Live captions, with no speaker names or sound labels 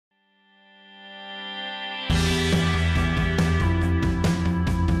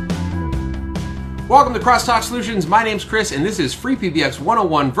Welcome to Crosstalk Solutions. My name's Chris, and this is FreePBX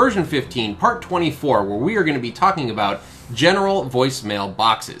 101 version 15, part 24, where we are going to be talking about general voicemail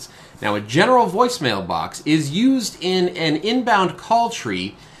boxes. Now, a general voicemail box is used in an inbound call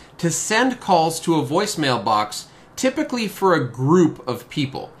tree to send calls to a voicemail box, typically for a group of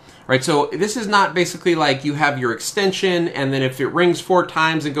people. Right, so this is not basically like you have your extension, and then if it rings 4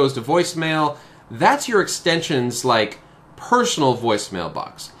 times and goes to voicemail, that's your extension's like personal voicemail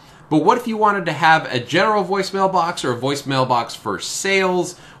box. But what if you wanted to have a general voicemail box or a voicemail box for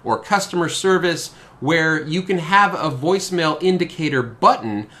sales or customer service where you can have a voicemail indicator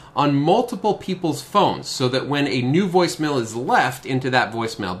button on multiple people's phones so that when a new voicemail is left into that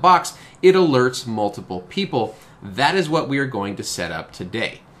voicemail box, it alerts multiple people? That is what we are going to set up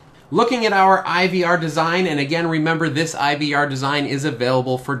today. Looking at our IVR design, and again, remember this IVR design is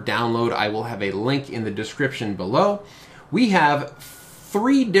available for download. I will have a link in the description below. We have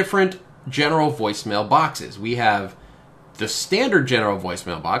 3 different general voicemail boxes. We have the standard general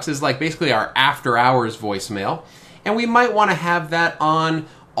voicemail box, is like basically our after hours voicemail, and we might want to have that on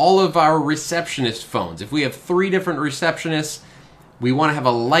all of our receptionist phones. If we have 3 different receptionists, we want to have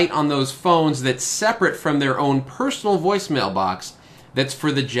a light on those phones that's separate from their own personal voicemail box that's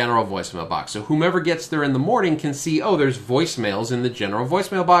for the general voicemail box. So whomever gets there in the morning can see, oh, there's voicemails in the general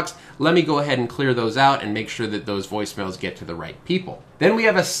voicemail box. Let me go ahead and clear those out and make sure that those voicemails get to the right people. Then we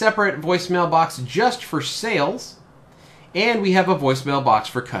have a separate voicemail box just for sales, and we have a voicemail box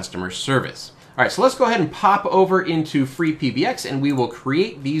for customer service. All right, so let's go ahead and pop over into FreePBX, and we will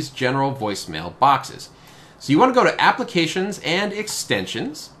create these general voicemail boxes. So you want to go to Applications and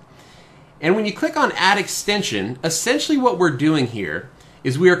Extensions. And when you click on Add Extension, essentially what we're doing here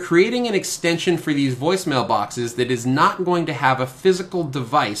is we are creating an extension for these voicemail boxes that is not going to have a physical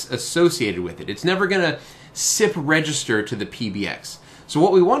device associated with it. It's never going to SIP register to the PBX. So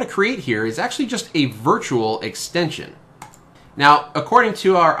what we want to create here is actually just a virtual extension. Now, according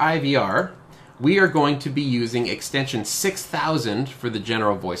to our IVR, we are going to be using extension 6000 for the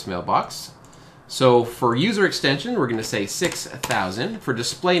general voicemail box. So for user extension, we're going to say 6000. For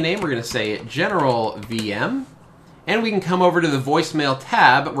display name, we're going to say general VM. And we can come over to the voicemail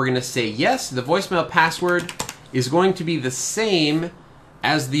tab. We're going to say yes. The voicemail password is going to be the same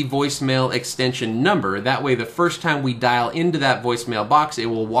as the voicemail extension number. That way, the first time we dial into that voicemail box, it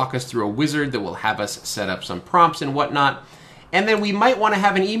will walk us through a wizard that will have us set up some prompts and whatnot. And then we might want to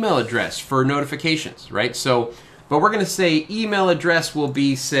have an email address for notifications, right? So, but we're going to say email address will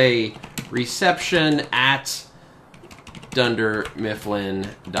be, say,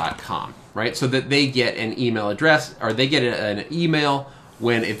 reception@dundermifflin.com, right? So that they get an email address, or they get an email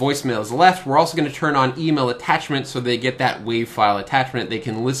when a voicemail is left. We're also going to turn on email attachment so they get that WAV file attachment. They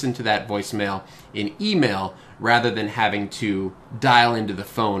can listen to that voicemail in email rather than having to dial into the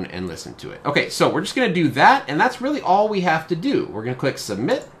phone and listen to it. Okay, so we're just going to do that, and that's really all we have to do. We're going to click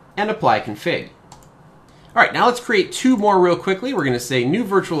Submit and Apply Config. All right, now let's create 2 more real quickly. We're going to say new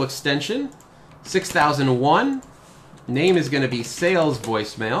virtual extension, 6001. Name is going to be sales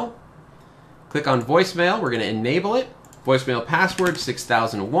voicemail. Click on voicemail. We're going to enable it. Voicemail password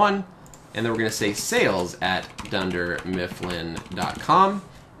 6001. And then we're going to say sales@dundermifflin.com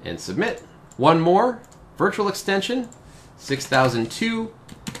and submit. 1 more virtual extension, 6002.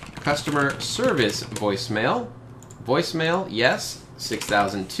 Customer service voicemail. Voicemail, yes,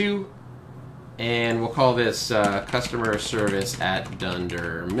 6002. And we'll call this customer service at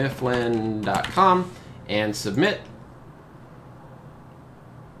dundermifflin.com and submit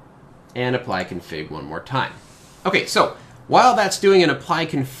and apply config 1 more time. Okay, so while that's doing an apply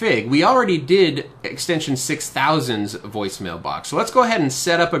config, we already did extension 6000's voicemail box. So let's go ahead and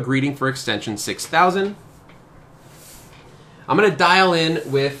set up a greeting for extension 6000. I'm going to dial in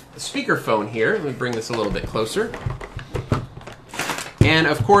with speakerphone here. Let me bring this a little bit closer. And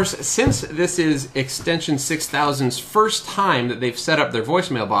of course, since this is extension 6000's first time that they've set up their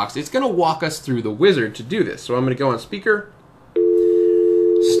voicemail box, it's going to walk us through the wizard to do this. So I'm going to go on speaker.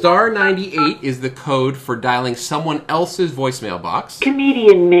 *98 is the code for dialing someone else's voicemail box.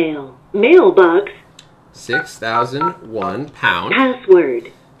 Comedian mail. Mailbox. 6001 pound.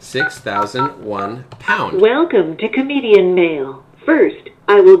 Password. 6001 pound. Welcome to Comedian Mail. First,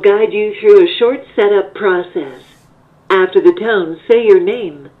 I will guide you through a short setup process. After the tone, say your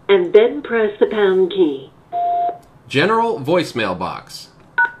name, and then press the pound key. General voicemail box.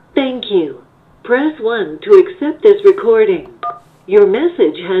 Thank you. Press 1 to accept this recording. Your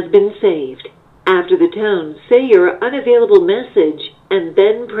message has been saved. After the tone, say your unavailable message, and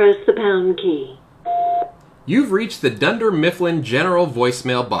then press the pound key. You've reached the Dunder Mifflin General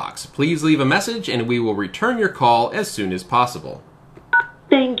Voicemail Box. Please leave a message and we will return your call as soon as possible.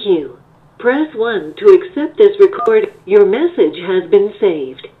 Thank you. Press 1 to accept this record. Your message has been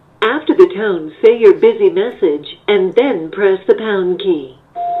saved. After the tone, say your busy message, and then press the pound key.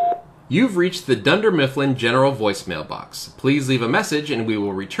 You've reached the Dunder Mifflin General Voicemail Box. Please leave a message and we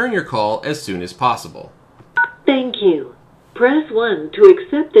will return your call as soon as possible. Thank you. Press 1 to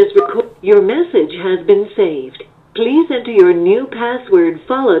accept this record. Your message has been saved. Please enter your new password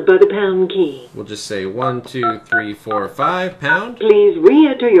followed by the pound key. We'll just say 1, 2, 3, 4, 5, pound. Please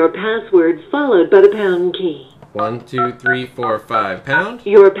re-enter your password followed by the pound key. 1, 2, 3, 4, 5, pound.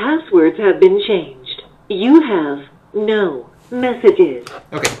 Your passwords have been changed. You have no messages.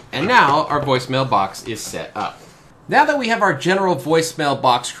 Okay, and now our voicemail box is set up. Now that we have our general voicemail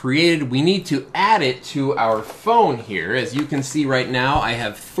box created, we need to add it to our phone here. As you can see right now, I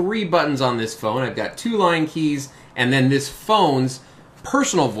have 3 buttons on this phone. I've got 2 line keys, and then this phone's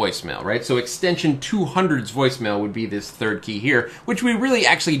personal voicemail, right? So extension 200's voicemail would be this 3rd key here, which we really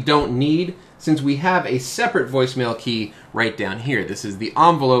actually don't need since we have a separate voicemail key right down here. This is the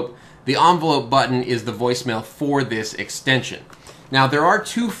envelope. The envelope button is the voicemail for this extension. Now there are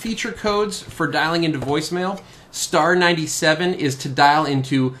 2 feature codes for dialing into voicemail. Star 97 is to dial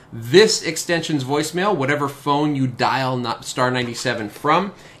into this extension's voicemail, whatever phone you dial star 97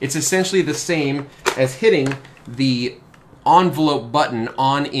 from. It's essentially the same as hitting the envelope button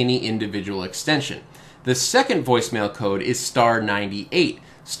on any individual extension. The second voicemail code is star 98.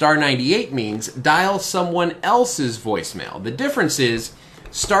 Star 98 means dial someone else's voicemail. The difference is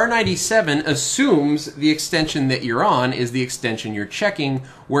star 97 assumes the extension that you're on is the extension you're checking,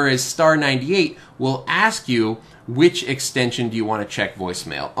 whereas star 98 will ask you which extension do you want to check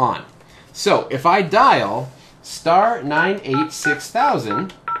voicemail on. So if I dial star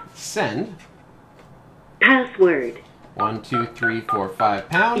 986,000, send. Password. 1, 2, 3, 4, 5,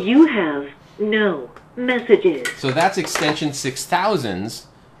 pound. You have no messages. So that's extension 6000's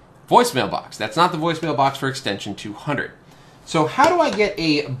voicemail box. That's not the voicemail box for extension 200. So how do I get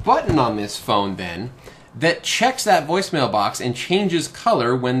a button on this phone then that checks that voicemail box and changes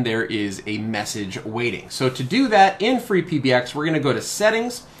color when there is a message waiting? So to do that in FreePBX, we're going to go to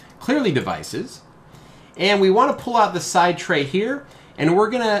Settings, Clearly Devices, and we want to pull out the side tray here, and we're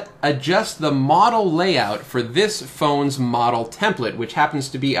going to adjust the model layout for this phone's model template, which happens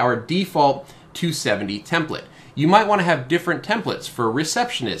to be our default 270 template. You might want to have different templates for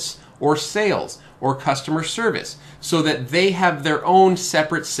receptionists or sales or customer service so that they have their own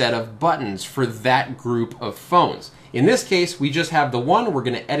separate set of buttons for that group of phones. In this case, we just have the one. We're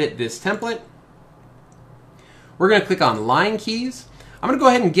going to edit this template. We're going to click on line keys. I'm going to go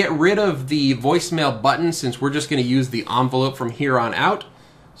ahead and get rid of the voicemail button since we're just going to use the envelope from here on out.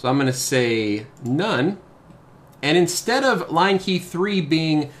 So I'm going to say none. And instead of line key 3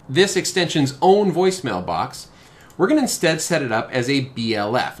 being this extension's own voicemail box, we're going to instead set it up as a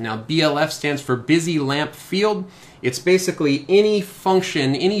BLF. Now BLF stands for Busy Lamp Field. It's basically any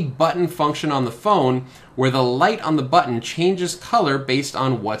function, any button function on the phone where the light on the button changes color based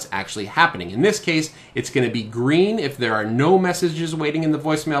on what's actually happening. In this case, it's going to be green if there are no messages waiting in the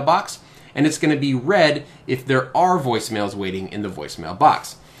voicemail box, and it's going to be red if there are voicemails waiting in the voicemail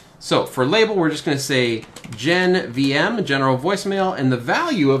box. So for label, we're just going to say Gen VM, General Voicemail, and the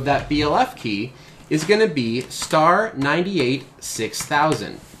value of that BLF key is going to be star 98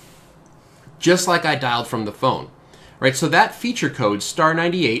 6000, just like I dialed from the phone. Right, so that feature code, star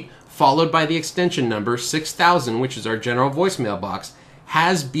 98, followed by the extension number 6000, which is our general voicemail box,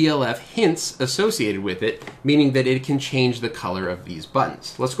 has BLF hints associated with it, meaning that it can change the color of these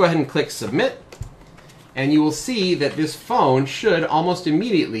buttons. Let's go ahead and click Submit, and you will see that this phone should almost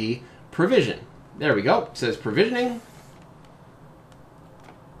immediately provision. There we go. It says provisioning.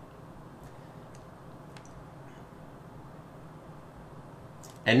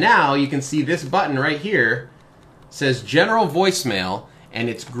 And now you can see this button right here says General Voicemail, and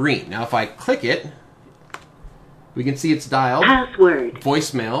it's green. Now if I click it, we can see it's dialed Password.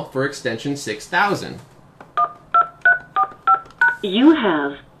 voicemail for extension 6000. You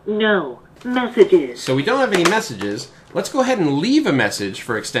have no messages. So we don't have any messages. Let's go ahead and leave a message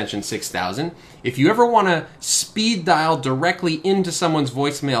for extension 6000. If you ever want to speed dial directly into someone's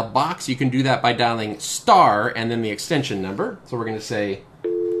voicemail box, you can do that by dialing star and then the extension number. So we're going to say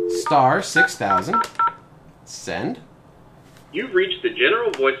star 6000, send. You've reached the general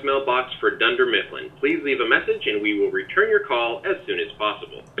voicemail box for Dunder Mifflin. Please leave a message and we will return your call as soon as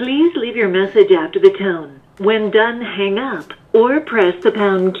possible. Please leave your message after the tone. When done, hang up or press the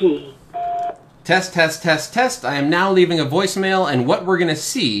pound key. Test, test, test, test. I am now leaving a voicemail, and what we're going to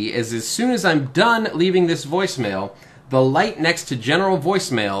see is as soon as I'm done leaving this voicemail, the light next to general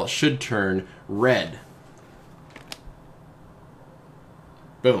voicemail should turn red.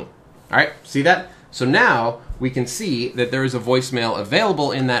 Boom. All right, see that? So now we can see that there is a voicemail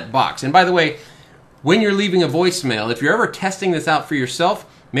available in that box. And by the way, when you're leaving a voicemail, if you're ever testing this out for yourself,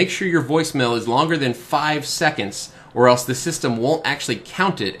 make sure your voicemail is longer than 5 seconds, or else the system won't actually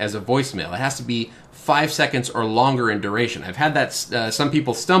count it as a voicemail. It has to be 5 seconds or longer in duration. I've had that, some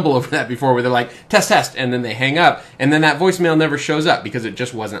people stumble over that before where they're like, test, test, and then they hang up, and then that voicemail never shows up because it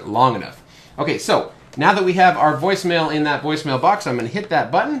just wasn't long enough. Okay, so now that we have our voicemail in that voicemail box, I'm going to hit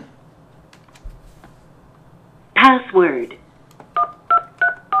that button. Password.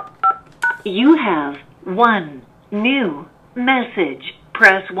 You have 1 new message.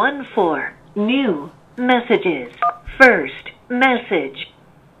 Press 1 for new messages. First message.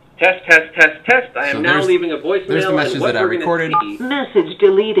 Test, test, test, test. I am So now leaving a voicemail. there's the message and what that I we're gonna recorded. see- Message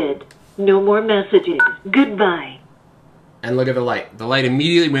deleted. No more messages. Goodbye. And look at the light. The light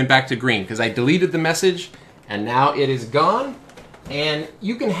immediately went back to green because I deleted the message and now it is gone. And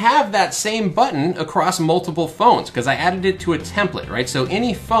you can have that same button across multiple phones because I added it to a template, right? So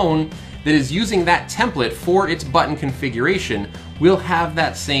any phone that is using that template for its button configuration will have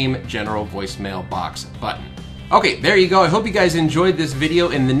that same general voicemail box button. Okay, there you go. I hope you guys enjoyed this video.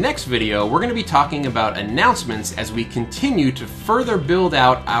 In the next video, we're going to be talking about announcements as we continue to further build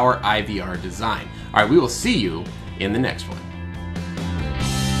out our IVR design. All right, we will see you in the next one.